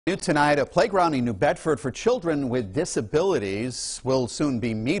New tonight, a playground in New Bedford for children with disabilities will soon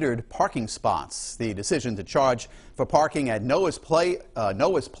be metered parking spots. The decision to charge for parking at Noah's Place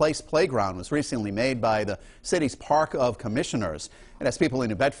Playground was recently made by the city's Park of Commissioners. It has people in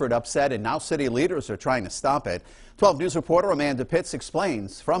New Bedford upset, and now city leaders are trying to stop it. 12 News reporter Amanda Pitts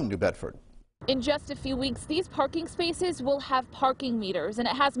explains from New Bedford. In just a few weeks, these parking spaces will have parking meters, and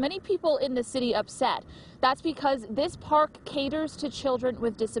it has many people in the city upset. That's because this park caters to children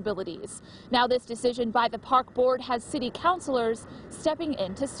with disabilities. Now, this decision by the park board has city councilors stepping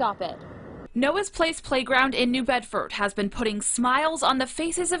in to stop it. Noah's Place Playground in New Bedford has been putting smiles on the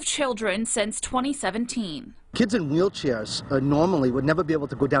faces of children since 2017. Kids in wheelchairs normally would never be able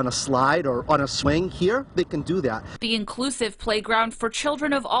to go down a slide or on a swing. Here, they can do that. The inclusive playground for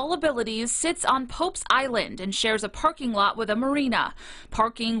children of all abilities sits on Pope's Island and shares a parking lot with a marina.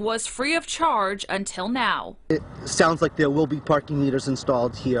 Parking was free of charge until now. It sounds like there will be parking meters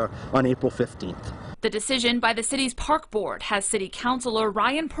installed here on April 15th. The decision by the city's park board has city councilor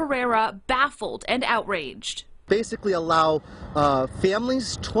Ryan Pereira baffled and outraged. Basically allow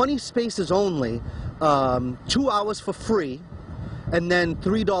families 20 spaces only, 2 hours for free, and then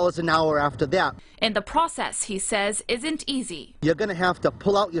 $3 an hour after that. And the process, he says, isn't easy. You're going to have to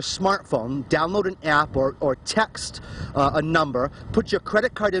pull out your smartphone, download an app or text a number, put your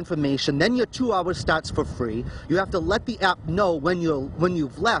credit card information, then your 2 hours starts for free. You have to let the app know when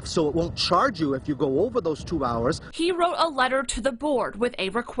you've left so it won't charge you if you go over those 2 hours. He wrote a letter to the board with a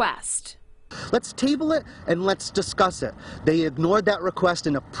request. Let's table it and let's discuss it. They ignored that request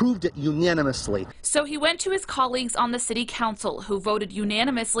and approved it unanimously. So he went to his colleagues on the city council, who voted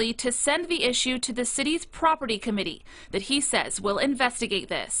unanimously to send the issue to the city's property committee that he says will investigate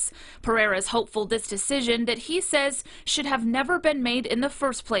this. Pereira's hopeful this decision that he says should have never been made in the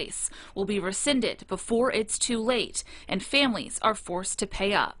first place will be rescinded before it's too late and families are forced to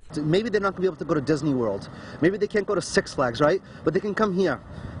pay up. Maybe they're not going to be able to go to Disney World. Maybe they can't go to Six Flags, right? But they can come here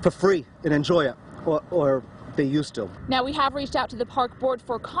for free and enjoy it, or they used to. Now, we have reached out to the park board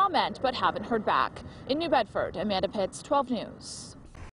for comment, but haven't heard back. In New Bedford, Amanda Pitts, 12 News.